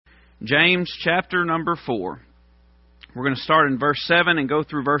James chapter number 4. We're going to start in verse 7 and go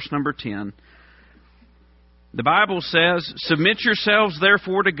through verse number 10. The Bible says, "Submit yourselves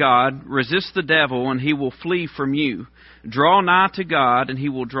therefore to God, resist the devil, and he will flee from you. Draw nigh to God, and he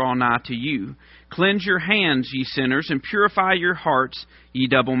will draw nigh to you. Cleanse your hands, ye sinners, and purify your hearts, ye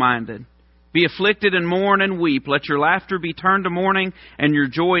double-minded. Be afflicted and mourn and weep. Let your laughter be turned to mourning, and your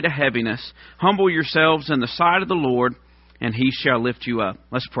joy to heaviness. Humble yourselves in the sight of the Lord, and He shall lift you up."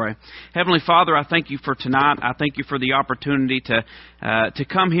 Let's pray. Heavenly Father, I thank You for tonight. I thank You for the opportunity to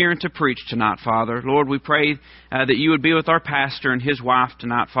come here and to preach tonight, Father. Lord, we pray that You would be with our pastor and his wife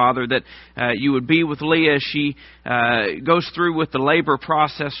tonight, Father, that You would be with Leah as she goes through with the labor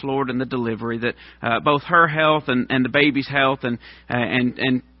process, Lord, and the delivery, that both her health and the baby's health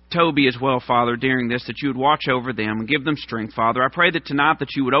and Toby as well, Father, during this, that You would watch over them and give them strength, Father. I pray that tonight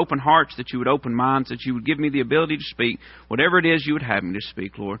that You would open hearts, that You would open minds, that You would give me the ability to speak whatever it is You would have me to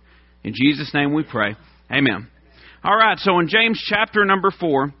speak, Lord. In Jesus' name we pray. Amen. All right, so in James chapter number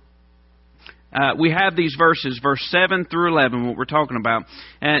 4, we have these verses, verse 7 through 11, what we're talking about.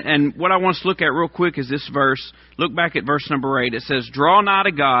 And what I want us to look at real quick is this verse. Look back at verse number 8. It says, "Draw nigh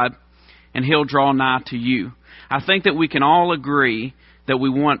to God, and He'll draw nigh to you." I think that we can all agree that we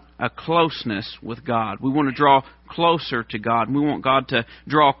want a closeness with God. We want to draw closer to God. We want God to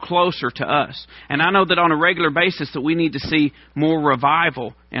draw closer to us. And I know that on a regular basis that we need to see more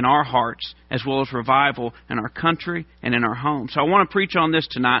revival in our hearts as well as revival in our country and in our homes. So I want to preach on this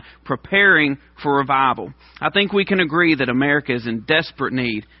tonight, preparing for revival. I think we can agree that America is in desperate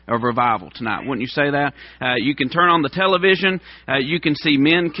need of revival tonight. Wouldn't you say that? You can turn on the television. You can see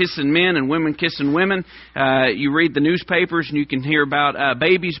men kissing men and women kissing women. You read the newspapers and you can hear about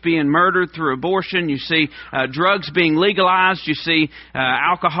babies being murdered through abortion. You see drugs being legalized. You see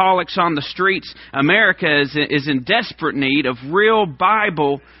alcoholics on the streets. America is in desperate need of real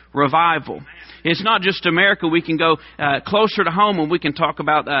Bible revival. It's not just America. We can go closer to home and we can talk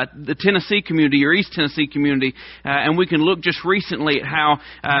about the Tennessee community or East Tennessee community. And we can look just recently at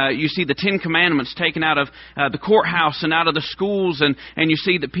how you see the Ten Commandments taken out of the courthouse and out of the schools. And you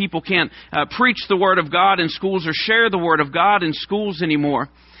see that people can't preach the Word of God in schools or share the Word of God in schools anymore.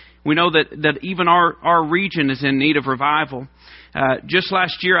 We know that even our region is in need of revival. Just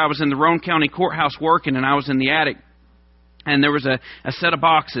last year I was in the Roane County Courthouse working, and I was in the attic. And there was a set of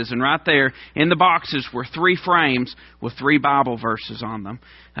boxes, and right there in the boxes were 3 frames with 3 Bible verses on them.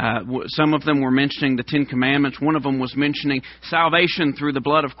 Some of them were mentioning the Ten Commandments. One of them was mentioning salvation through the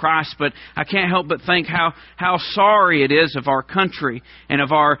blood of Christ. But I can't help but think how sorry it is of our country and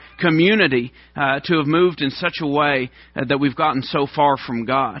of our community to have moved in such a way that we've gotten so far from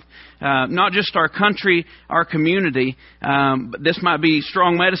God. Not just our country, our community. This might be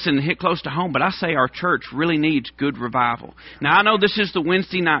strong medicine and hit close to home, but I say our church really needs good revival. Now, I know this is the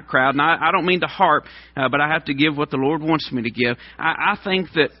Wednesday night crowd, and I don't mean to harp, but I have to give what the Lord wants me to give. I think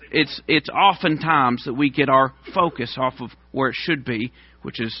that it's oftentimes that we get our focus off of where it should be,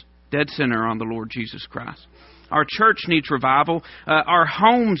 which is dead center on the Lord Jesus Christ. Our church needs revival. Our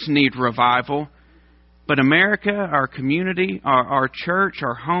homes need revival. But America, our community, our church,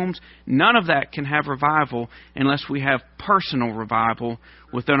 our homes, none of that can have revival unless we have personal revival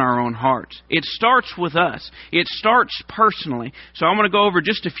within our own hearts. It starts with us. It starts personally. So I'm going to go over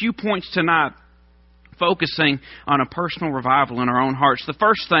just a few points tonight focusing on a personal revival in our own hearts. The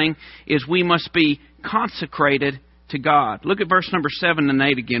first thing is we must be consecrated to God. Look at verse number 7 and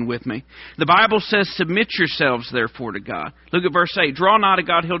 8 again with me. The Bible says, "Submit yourselves therefore to God." Look at verse 8. "Draw nigh to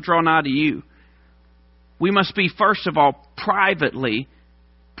God, He'll draw nigh to you." We must be, first of all, privately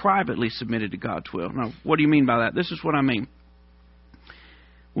submitted to God's will. Now, what do you mean by that? This is what I mean.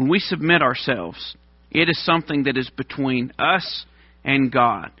 When we submit ourselves, it is something that is between us and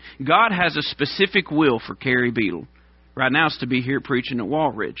God. God has a specific will for Carrie Beadle. Right now it's to be here preaching at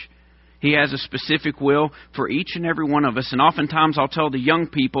Walridge. He has a specific will for each and every one of us. And oftentimes I'll tell the young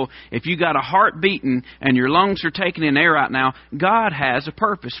people, if you got a heart beating and your lungs are taking in air right now, God has a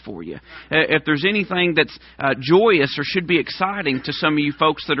purpose for you. If there's anything that's joyous or should be exciting to some of you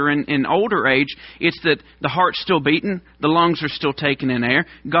folks that are in older age, it's that the heart's still beating, the lungs are still taking in air.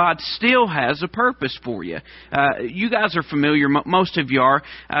 God still has a purpose for you. You guys are familiar, most of you are,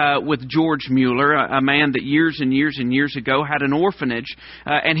 with George Mueller, a man that years and years and years ago had an orphanage.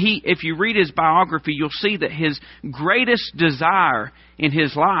 And if you read his biography, you'll see that his greatest desire in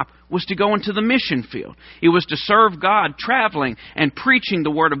his life was to go into the mission field. It was to serve God, traveling and preaching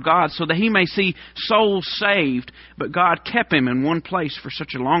the Word of God so that he may see souls saved. But God kept him in one place for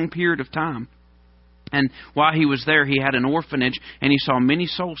such a long period of time. And while he was there, he had an orphanage, and he saw many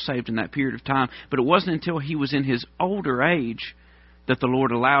souls saved in that period of time. But it wasn't until he was in his older age that the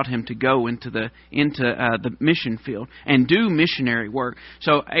Lord allowed him to go into the mission field and do missionary work.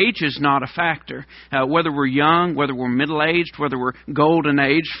 So age is not a factor. Whether we're young, whether we're middle-aged, whether we're golden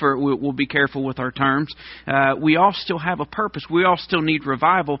aged, we'll be careful with our terms, we all still have a purpose. We all still need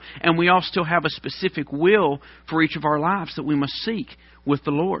revival, and we all still have a specific will for each of our lives that we must seek with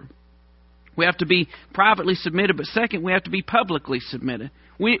the Lord. We have to be privately submitted, but second, we have to be publicly submitted.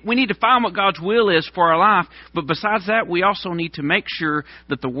 We need to find what God's will is for our life, but besides that, we also need to make sure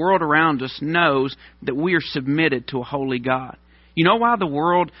that the world around us knows that we are submitted to a holy God. You know why the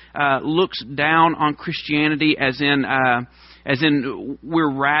world looks down on Christianity as in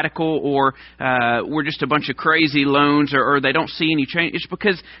we're radical or we're just a bunch of crazy loons or they don't see any change? It's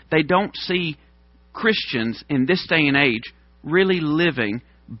because they don't see Christians in this day and age really living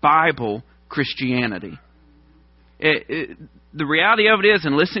Bible Christianity. The reality of it is,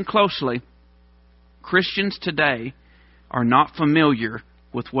 and listen closely, Christians today are not familiar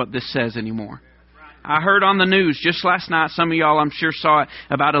with what this says anymore. I heard on the news just last night, some of y'all I'm sure saw it,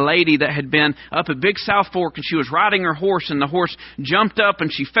 about a lady that had been up at Big South Fork and she was riding her horse and the horse jumped up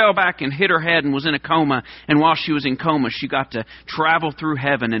and she fell back and hit her head and was in a coma. And while she was in coma, she got to travel through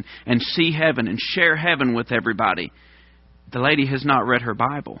heaven and see heaven and share heaven with everybody. The lady has not read her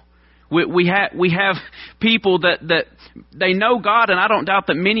Bible. We have people that they know God, and I don't doubt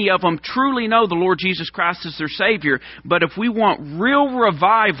that many of them truly know the Lord Jesus Christ as their Savior. But if we want real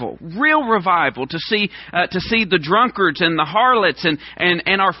revival to see the drunkards and the harlots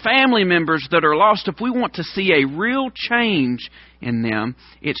and our family members that are lost, if we want to see a real change in them,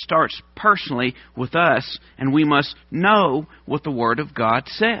 it starts personally with us, and we must know what the Word of God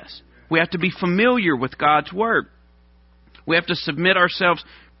says. We have to be familiar with God's Word. We have to submit ourselves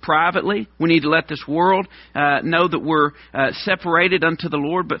privately. We need to let this world know that we're separated unto the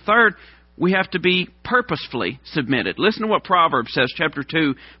Lord. But third, we have to be purposefully submitted. Listen to what Proverbs says, chapter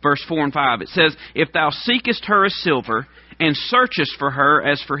 2, verse 4 and 5. It says, "If thou seekest her as silver, and searchest for her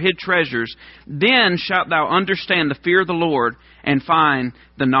as for hid treasures, then shalt thou understand the fear of the Lord, and find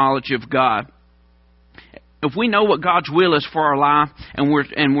the knowledge of God." If we know what God's will is for our life, and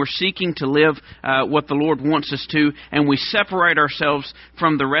we're seeking to live what the Lord wants us to, and we separate ourselves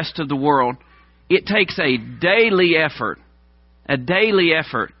from the rest of the world, it takes a daily effort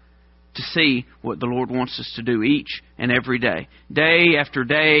to see what the Lord wants us to do each and every day. Day after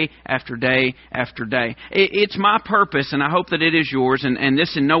day after day after day. It's my purpose, and I hope that it is yours, and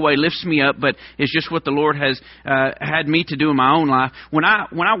this in no way lifts me up, but it's just what the Lord has had me to do in my own life. When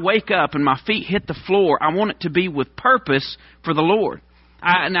I wake up and my feet hit the floor, I want it to be with purpose for the Lord.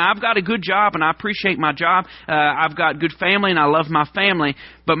 Now, I've got a good job, and I appreciate my job. I've got good family, and I love my family.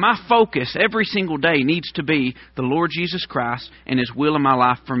 But my focus every single day needs to be the Lord Jesus Christ and His will in my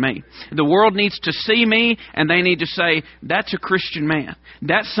life for me. The world needs to see me, and they need to say, that's a Christian man.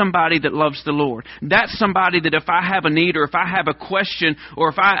 That's somebody that loves the Lord. That's somebody that if I have a need or if I have a question or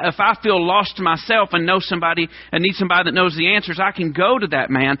if I feel lost myself and need somebody that knows the answers, I can go to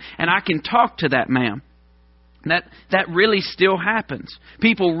that man and I can talk to that man. That really still happens.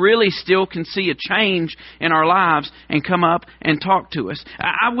 People really still can see a change in our lives and come up and talk to us.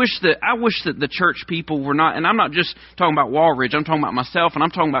 I wish that the church people were not, and I'm not just talking about Walridge, I'm talking about myself, and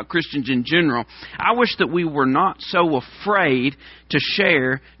I'm talking about Christians in general. I wish that we were not so afraid to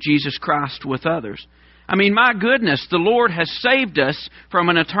share Jesus Christ with others. I mean, my goodness, the Lord has saved us from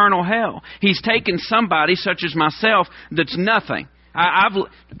an eternal hell. He's taken somebody such as myself that's nothing.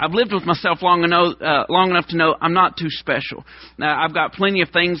 I've lived with myself long enough to know I'm not too special. I've got plenty of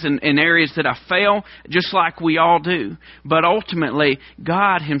things in areas that I fail, just like we all do. But ultimately,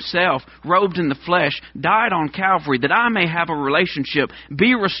 God Himself, robed in the flesh, died on Calvary that I may have a relationship,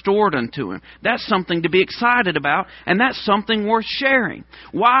 be restored unto Him. That's something to be excited about, and that's something worth sharing.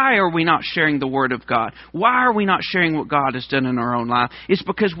 Why are we not sharing the Word of God? Why are we not sharing what God has done in our own life? It's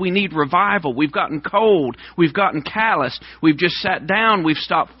because we need revival. We've gotten cold. We've gotten calloused. We've just sat down, we've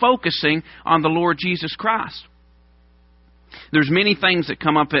stopped focusing on the Lord Jesus Christ. There's many things that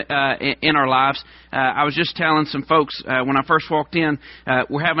come up in our lives. I was just telling some folks when I first walked in,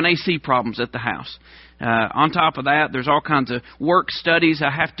 we're having AC problems at the house. On top of that, there's all kinds of work studies I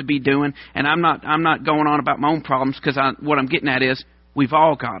have to be doing, and I'm not going on about my own problems because what I'm getting at is we've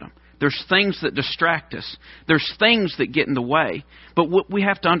all got them. There's things that distract us. There's things that get in the way. But what we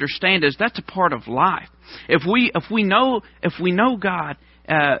have to understand is that's a part of life. If we know God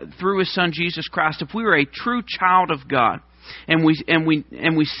through His Son Jesus Christ, if we are a true child of God, and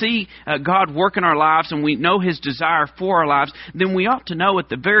we see God work in our lives, and we know His desire for our lives, then we ought to know at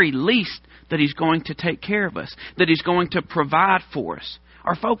the very least that He's going to take care of us, that He's going to provide for us.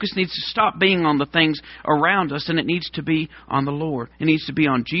 Our focus needs to stop being on the things around us, and it needs to be on the Lord. It needs to be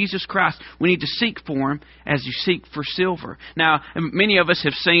on Jesus Christ. We need to seek for Him as you seek for silver. Now, many of us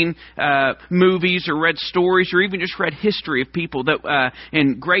have seen movies or read stories or even just read history of people that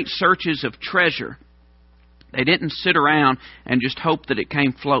in great searches of treasure. They didn't sit around and just hope that it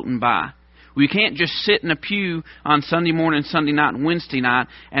came floating by. We can't just sit in a pew on Sunday morning, Sunday night, and Wednesday night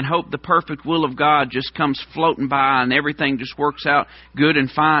and hope the perfect will of God just comes floating by and everything just works out good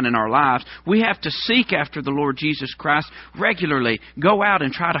and fine in our lives. We have to seek after the Lord Jesus Christ regularly. Go out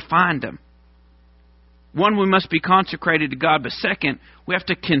and try to find Him. One, we must be consecrated to God, but second, we have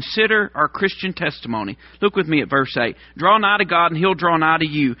to consider our Christian testimony. Look with me at verse 8. Draw nigh to God, and He'll draw nigh to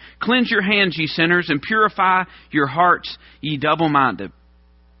you. Cleanse your hands, ye sinners, and purify your hearts, ye double-minded.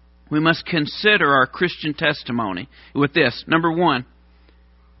 We must consider our Christian testimony with this. Number one,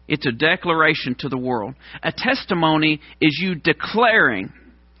 it's a declaration to the world. A testimony is you declaring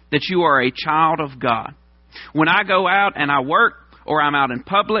that you are a child of God. When I go out and I work, or I'm out in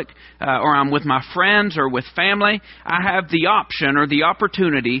public, or I'm with my friends or with family, I have the option or the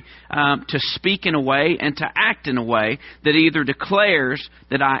opportunity to speak in a way and to act in a way that either declares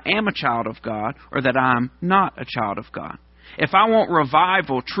that I am a child of God or that I'm not a child of God. If I want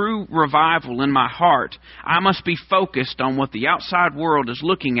revival, true revival in my heart, I must be focused on what the outside world is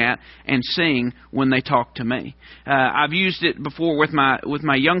looking at and seeing when they talk to me. I've used it before with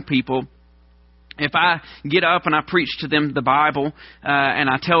my young people. If I get up and I preach to them the Bible and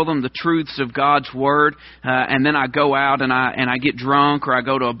I tell them the truths of God's Word, and then I go out and I get drunk or I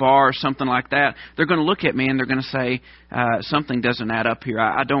go to a bar or something like that, they're going to look at me and they're going to say, something doesn't add up here.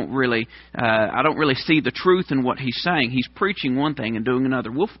 I don't really see the truth in what he's saying. He's preaching one thing and doing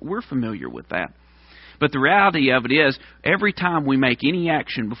another. We're familiar with that. But the reality of it is, every time we make any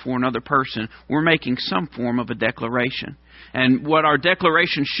action before another person, we're making some form of a declaration. And what our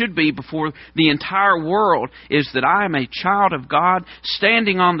declaration should be before the entire world is that I am a child of God,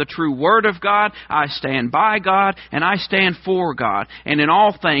 standing on the true Word of God. I stand by God, and I stand for God. And in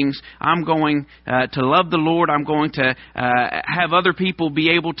all things, I'm going to love the Lord. I'm going to have other people be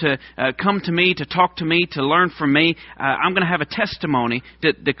able to come to me, to talk to me, to learn from me. I'm going to have a testimony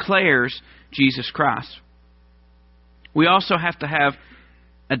that declares Jesus Christ. We also have to have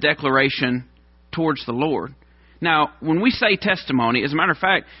a declaration towards the Lord. Now, when we say testimony, as a matter of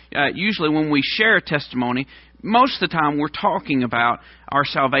fact, usually when we share a testimony, most of the time we're talking about our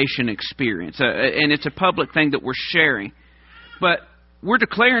salvation experience. And it's a public thing that we're sharing. But we're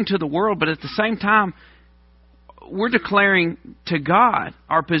declaring to the world, but at the same time, we're declaring to God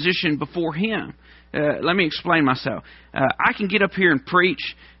our position before Him. Let me explain myself. I can get up here and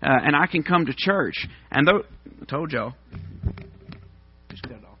preach, and I can come to church. And I told y'all, just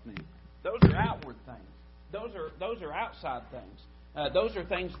cut it off now. Those are outward things. Those are outside things. Those are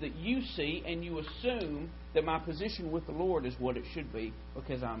things that you see, and you assume that my position with the Lord is what it should be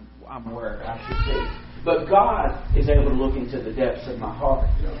because I'm where I should be. But God is able to look into the depths of my heart.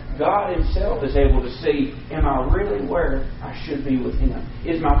 God Himself is able to see, am I really where I should be with Him?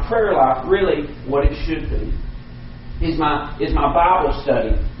 Is my prayer life really what it should be? Is my Bible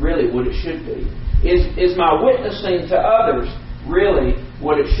study really what it should be? Is my witnessing to others really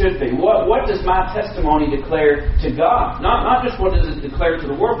what it should be? What does my testimony declare to God? Not just what does it declare to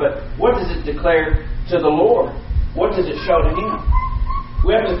the world, but what does it declare to the Lord? What does it show to Him?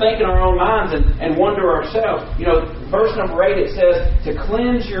 We have to think in our own minds and wonder ourselves. You know, verse number 8, it says, to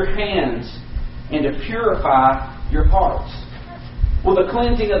cleanse your hands and to purify your hearts. Well, the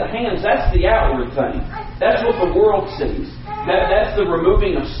cleansing of the hands, that's the outward thing. That's what the world sees. That's the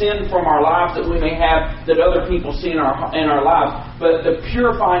removing of sin from our lives that we may have that other people see in our lives. But the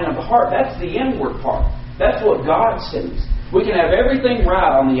purifying of the heart, that's the inward part. That's what God sees. We can have everything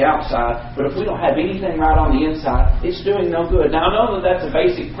right on the outside, but if we don't have anything right on the inside, it's doing no good. Now, I know that that's a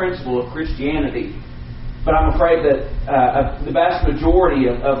basic principle of Christianity, but I'm afraid that the vast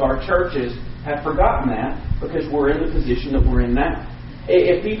majority of our churches have forgotten that because we're in the position that we're in now.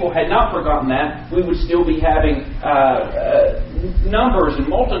 If people had not forgotten that, we would still be having numbers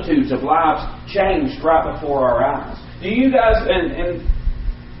and multitudes of lives changed right before our eyes. Do you guys, and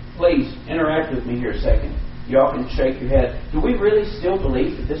please interact with me here a second. Y'all can shake your head. Do we really still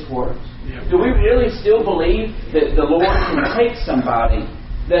believe that this works? Yeah. Do we really still believe that the Lord can take somebody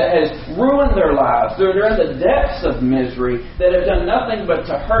that has ruined their lives, they're in the depths of misery, that have done nothing but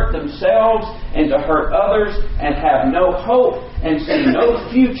to hurt themselves and to hurt others and have no hope and see no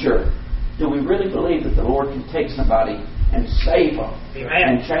future? Do we really believe that the Lord can take somebody and save them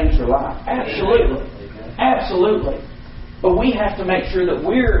and change their life? Absolutely. Absolutely. But we have to make sure that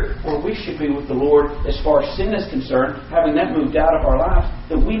we're where we should be with the Lord as far as sin is concerned, having that moved out of our lives,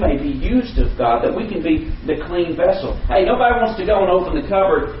 that we may be used of God, that we can be the clean vessel. Hey, nobody wants to go and open the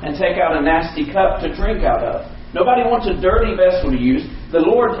cupboard and take out a nasty cup to drink out of. Nobody wants a dirty vessel to use. The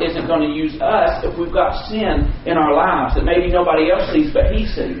Lord isn't going to use us if we've got sin in our lives that maybe nobody else sees but He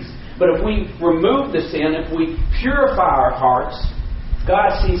sees. But if we remove the sin, if we purify our hearts,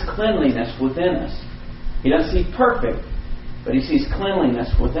 God sees cleanliness within us. He doesn't see perfect, but He sees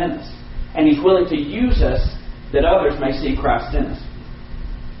cleanliness within us. And He's willing to use us that others may see Christ in us.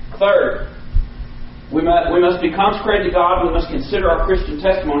 Third, we must be consecrated to God. We must consider our Christian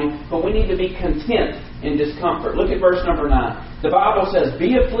testimony, but we need to be content in discomfort. Look at verse number 9. The Bible says,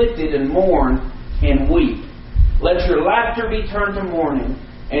 "Be afflicted and mourn and weep. Let your laughter be turned to mourning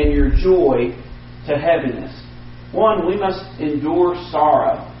and your joy to heaviness." One, we must endure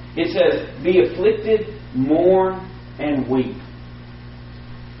sorrow. It says, "Be afflicted, mourn, and weep."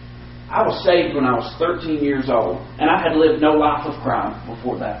 I was saved when I was 13 years old, and I had lived no life of crime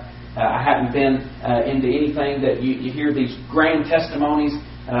before that. I hadn't been into anything that you hear these grand testimonies,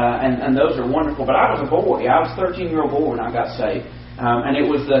 and those are wonderful. But I was a boy. I was a 13-year-old boy when I got saved. And it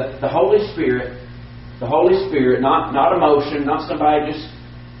was the Holy Spirit, not emotion, not somebody just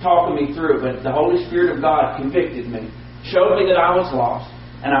talking me through it, but the Holy Spirit of God convicted me, showed me that I was lost,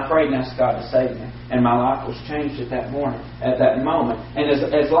 and I prayed and asked God to save me. And my life was changed at that moment. And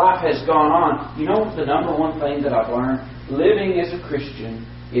as life has gone on, you know the number one thing that I've learned? Living as a Christian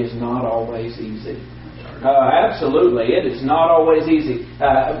is not always easy. Absolutely. It is not always easy.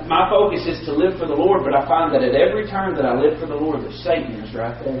 My focus is to live for the Lord, but I find that at every turn that I live for the Lord, that Satan is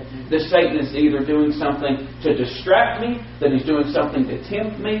right there. That Satan is either doing something to distract me, that he's doing something to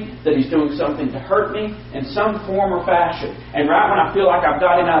tempt me, that he's doing something to hurt me in some form or fashion. And right when I feel like I've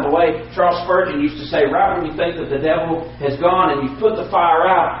got him out of the way, Charles Spurgeon used to say, right when you think that the devil has gone and you've put the fire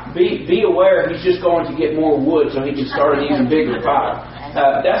out, be aware he's just going to get more wood so he can start an even bigger fire.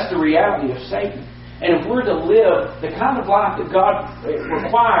 That's the reality of Satan. And if we're to live the kind of life that God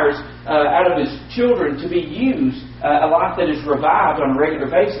requires out of His children to be used, a life that is revived on a regular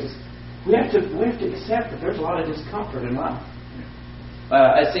basis, we have to accept that there's a lot of discomfort in life.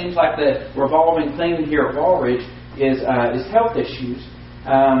 It seems like the revolving theme here at Walridge is health issues.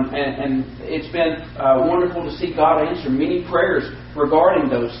 And it's been wonderful to see God answer many prayers regarding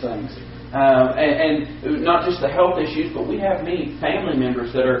those things. And not just the health issues, but we have many family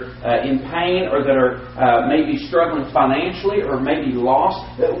members that are in pain or that are maybe struggling financially or maybe lost.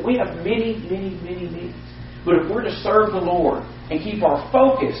 We have many needs. But if we're to serve the Lord and keep our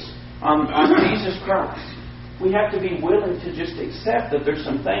focus on Jesus Christ, we have to be willing to just accept that there's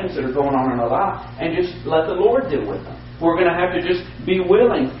some things that are going on in our life and just let the Lord deal with them. We're going to have to just be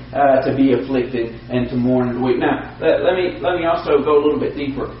willing to be afflicted and to mourn and weep. Now, let me also go a little bit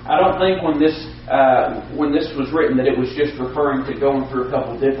deeper. I don't think when this was written that it was just referring to going through a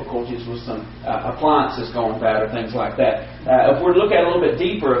couple of difficulties with some appliances going bad or things like that. If we're to look at it a little bit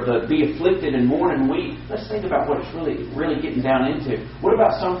deeper of the be afflicted and mourn and weep, let's think about what it's really getting down into. What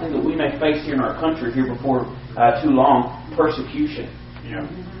about something that we may face here in our country here before too long? Persecution. Yeah.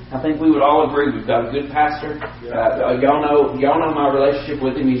 I think we would all agree we've got a good pastor. Y'all know my relationship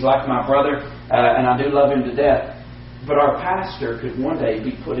with him. He's like my brother, and I do love him to death. But our pastor could one day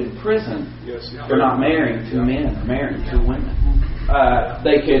be put in prison for not marrying two men or marrying two women.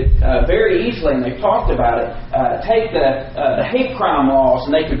 They could very easily, and they've talked about it, take the hate crime laws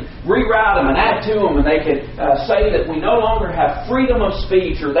and they could rewrite them and add to them, and they could say that we no longer have freedom of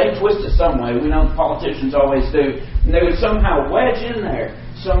speech, or they twist it some way. We know the politicians always do. And they would somehow wedge in there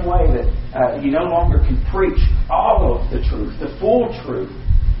some way that you no longer can preach all of the truth, the full truth,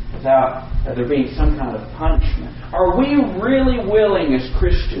 without there being some kind of punishment. Are we really willing as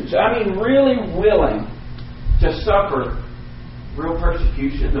Christians, really willing to suffer real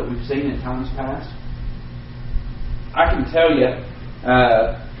persecution that we've seen in times past? I can tell you,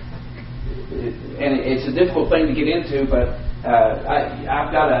 and it's a difficult thing to get into, but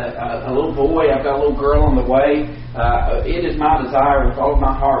I've got a little boy, I've got a little girl on the way. It is my desire with all of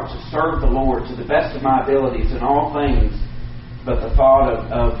my heart to serve the Lord to the best of my abilities in all things, but the thought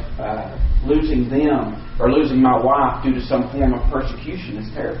of losing them or losing my wife due to some form of persecution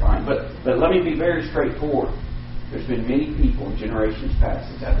is terrifying. But let me be very straightforward. There's been many people in generations past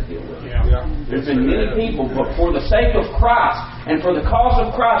that's had to deal with it. Yeah. There's been many people, but for the sake of Christ and for the cause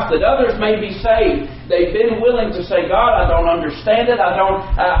of Christ, that others may be saved, they've been willing to say, God, I don't understand it. I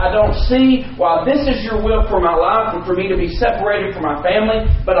don't see why this is your will for my life and for me to be separated from my family,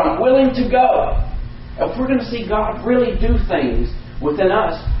 but I'm willing to go. If we're going to see God really do things within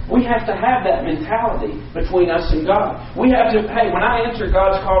us, We have to have that mentality between us and God. We have to, hey, when I answer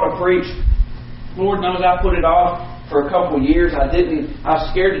God's call to preach, Lord knows I put it off for a couple of years. I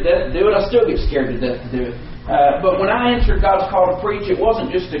was scared to death to do it. I still get scared to death to do it. But when I answered God's call to preach, it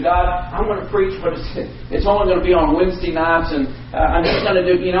wasn't just to God, I'm going to preach, but it's only going to be on Wednesday nights, and I'm just going to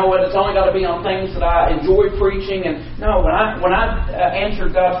do, you know what, it's only got to be on things that I enjoy preaching. And no, when I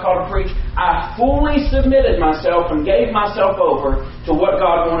answered God's call to preach, I fully submitted myself and gave myself over to what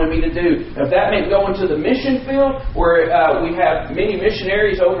God wanted me to do. If that meant going to the mission field, where we have many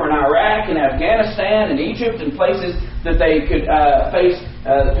missionaries over in Iraq and Afghanistan and Egypt and places that they could face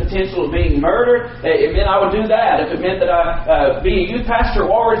the potential of being murdered, it meant I would do that. If it meant that I be a youth pastor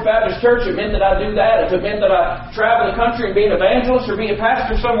at Walridge Baptist Church, it meant that I do that. If it meant that I travel the country and be an evangelist or be a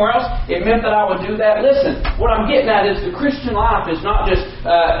pastor somewhere else, it meant that I would do that. Listen, what I'm getting at is the Christian life is not just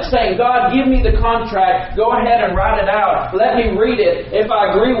saying, God, give me the contract, go ahead and write it out, let me read it. If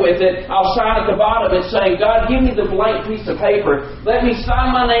I agree with it, I'll sign at the bottom. It's saying, God, give me the blank piece of paper, let me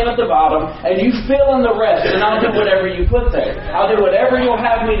sign my name at the bottom, and you fill in the rest, and I'll do whatever you put there. I'll do whatever you'll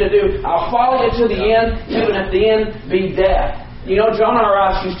have me to do. I'll follow you to the end, even if the end be death. You know, John R.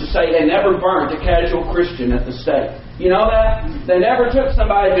 Rice used to say they never burnt a casual Christian at the stake. You know that? They never took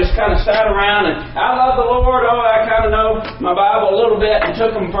somebody just kind of sat around and, I love the Lord, I kind of know my Bible a little bit, and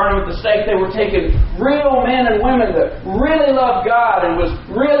took them and burned them at the stake. They were taking real men and women that really loved God and was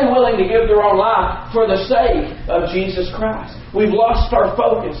really willing to give their own life for the sake of Jesus Christ. We've lost our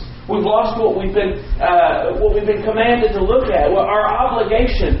focus. We've lost what we've been commanded to look at. Our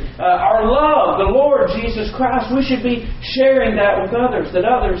obligation, our love, the Lord Jesus Christ. We should be sharing that with others, that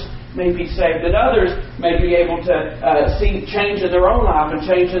others may be saved, that others may be able to see change in their own life and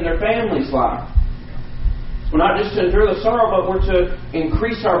change in their family's life. We're not just to endure the sorrow, but we're to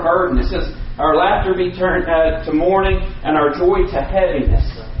increase our burden. It says, our laughter be turned to mourning and our joy to heaviness.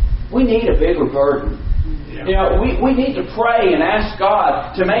 We need a bigger burden. You know, we need to pray and ask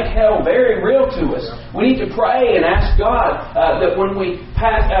God to make hell very real to us. We need to pray and ask God that when we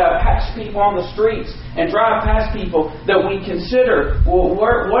pass people on the streets and drive past people, that we consider, well,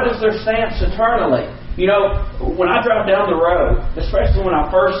 what is their stance eternally? You know, when I drive down the road, especially when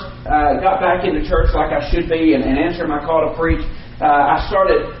I first got back into church like I should be and answered my call to preach, I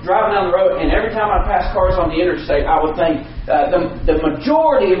started driving down the road, and every time I passed cars on the interstate, I would think, the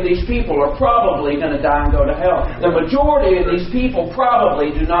majority of these people are probably going to die and go to hell. The majority of these people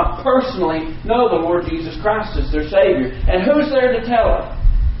probably do not personally know the Lord Jesus Christ as their Savior. And who's there to tell them?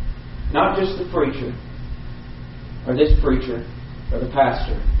 Not just the preacher, or this preacher, or the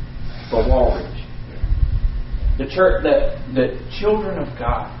pastor, but Walridge. The church, the children of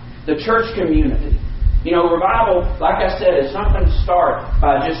God, the church community. You know, revival, like I said, it's not going to start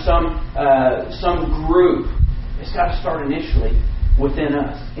by just some group. It's got to start initially within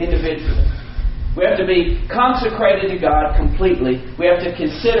us, individually. We have to be consecrated to God completely. We have to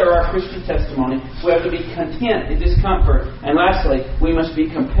consider our Christian testimony. We have to be content in discomfort. And lastly, we must be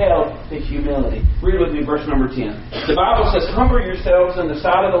compelled to humility. Read with me verse number 10. The Bible says, humble yourselves in the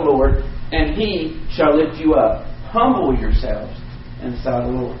sight of the Lord, and He shall lift you up. Humble yourselves in the sight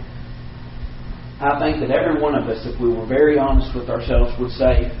of the Lord. I think that every one of us, if we were very honest with ourselves, would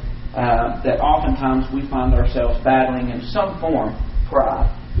say that oftentimes we find ourselves battling in some form pride.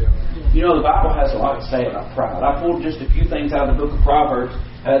 Yeah. You know, the Bible has a lot to say about pride. I pulled just a few things out of the book of Proverbs.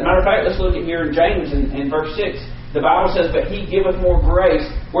 As a matter of fact, let's look at here in James in verse 6. The Bible says, but He giveth more grace,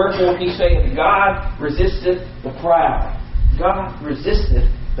 wherefore He saith, God resisteth the proud. God resisteth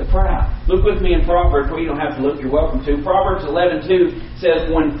the proud. Look with me in Proverbs. Well, you don't have to look, you're welcome to. Proverbs 11:2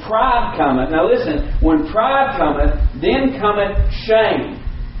 says, when pride cometh, now listen, when pride cometh, then cometh shame.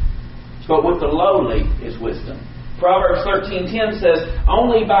 But with the lowly is wisdom. Proverbs 13:10 says,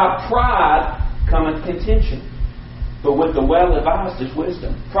 only by pride cometh contention, but with the well-advised is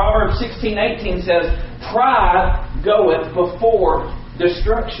wisdom. Proverbs 16:18 says, pride goeth before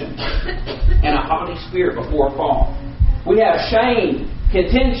destruction, and a haughty spirit before a fall. We have shame,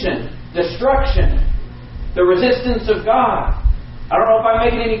 contention, destruction, the resistance of God. I don't know if I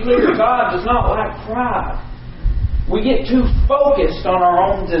make it any clearer. God does not like pride. We get too focused on our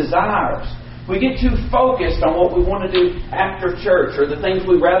own desires. We get too focused on what we want to do after church, or the things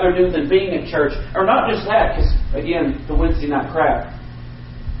we'd rather do than being at church. Or not just that, because, again, the Wednesday night crowd.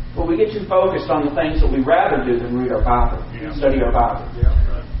 But we get too focused on the things that we'd rather do than read our Bible, study our Bible. Yeah,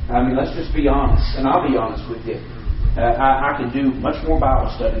 right. I mean, let's just be honest. And I'll be honest with you. I can do much more Bible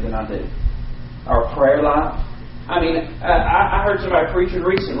study than I do. Our prayer life. I mean, I heard somebody preaching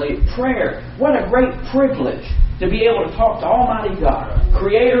recently, prayer. What a great privilege To be able to talk to Almighty God,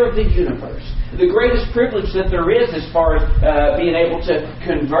 Creator of the universe. The greatest privilege that there is as far as being able to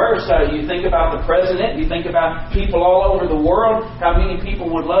converse. You think about the President, you think about people all over the world, how many people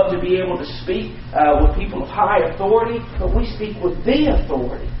would love to be able to speak with people of high authority, but we speak with the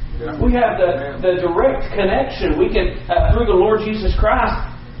authority. Yeah. We have the direct connection. We can, through the Lord Jesus Christ,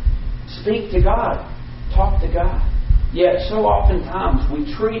 speak to God, talk to God. Yet so oftentimes we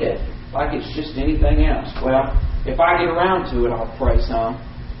treat it like it's just anything else. Well, if I get around to it, I'll pray some.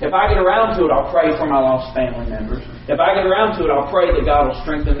 If I get around to it, I'll pray for my lost family members. If I get around to it, I'll pray that God will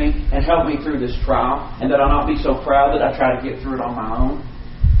strengthen me and help me through this trial, and that I'll not be so proud that I try to get through it on my own.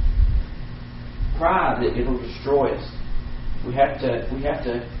 Pride, that it'll destroy us. We have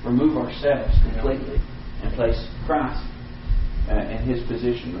to remove ourselves completely and place Christ in His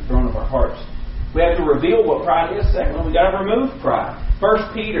position, the throne of our hearts. We have to reveal what pride is. Secondly, we've got to remove pride.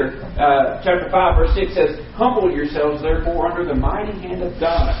 1 Peter chapter 5, verse 6 says, "Humble yourselves, therefore, under the mighty hand of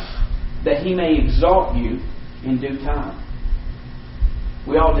God, that He may exalt you in due time."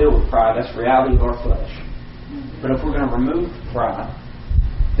 We all deal with pride. That's the reality of our flesh. But if we're going to remove pride,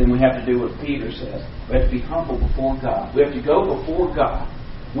 then we have to do what Peter says. We have to be humble before God. We have to go before God.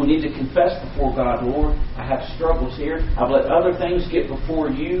 We need to confess before God, "Lord, I have struggles here. I've let other things get before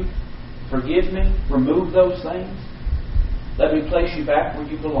you. Forgive me. Remove those things. Let me place you back where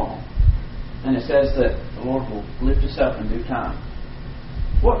you belong." And it says that the Lord will lift us up in due time.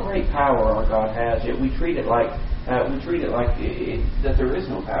 What great power our God has! Yet we treat it like that there is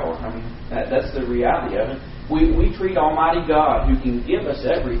no power. I mean, that's the reality of it. We treat Almighty God, who can give us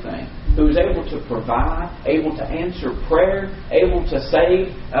everything, who is able to provide, able to answer prayer, able to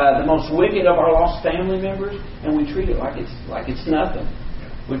save the most wicked of our lost family members, and we treat it like it's nothing.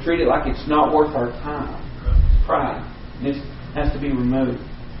 We treat it like it's not worth our time. Pride. This has to be removed.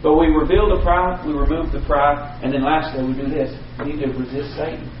 But we reveal the pride, we remove the pride, and then lastly we do this. We need to resist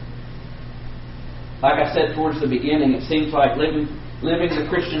Satan. Like I said towards the beginning, it seems like living the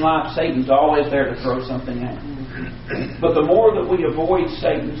Christian life, Satan's always there to throw something at us. But the more that we avoid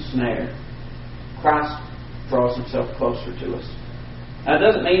Satan's snare, Christ draws Himself closer to us. Now, it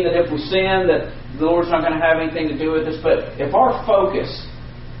doesn't mean that if we sin that the Lord's not going to have anything to do with us, but if our focus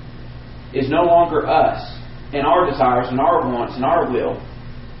is no longer us and our desires and our wants and our will,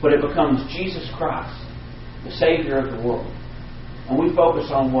 but it becomes Jesus Christ, the Savior of the world, and we focus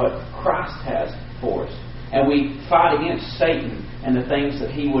on what Christ has for us, and we fight against Satan and the things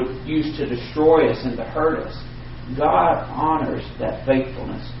that he would use to destroy us and to hurt us, God honors that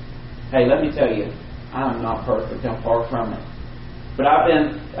faithfulness. Hey, let me tell you, I'm not perfect. I'm far from it. But I've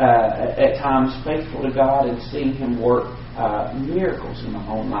been, at times, faithful to God and seen Him work miracles in my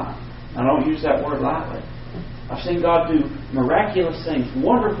own life. I don't use that word lightly. I've seen God do miraculous things,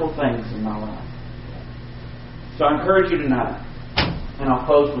 wonderful things in my life. So I encourage you tonight, and I'll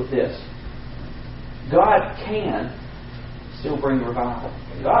close with this. God can still bring revival.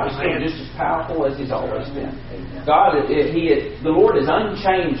 God is still just as powerful as He's always been. The Lord is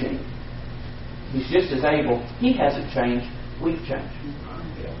unchanging. He's just as able. He hasn't changed. We've changed.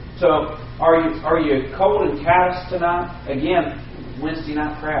 So, are you cold and callous tonight? Again, Wednesday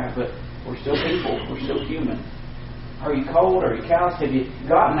night crowd, but we're still people. We're still human. Are you cold? Are you callous? Have you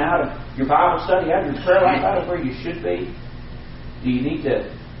gotten out of your Bible study, out of your prayer life, out of where you should be? Do you need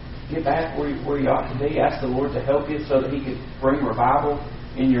to get back where you ought to be? Ask the Lord to help you so that He could bring revival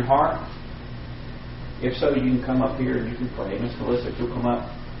in your heart? If so, you can come up here and you can pray. Miss Melissa, if you'll come up,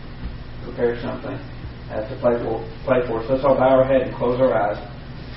 prepare something to play for us. Let's all bow our head and close our eyes.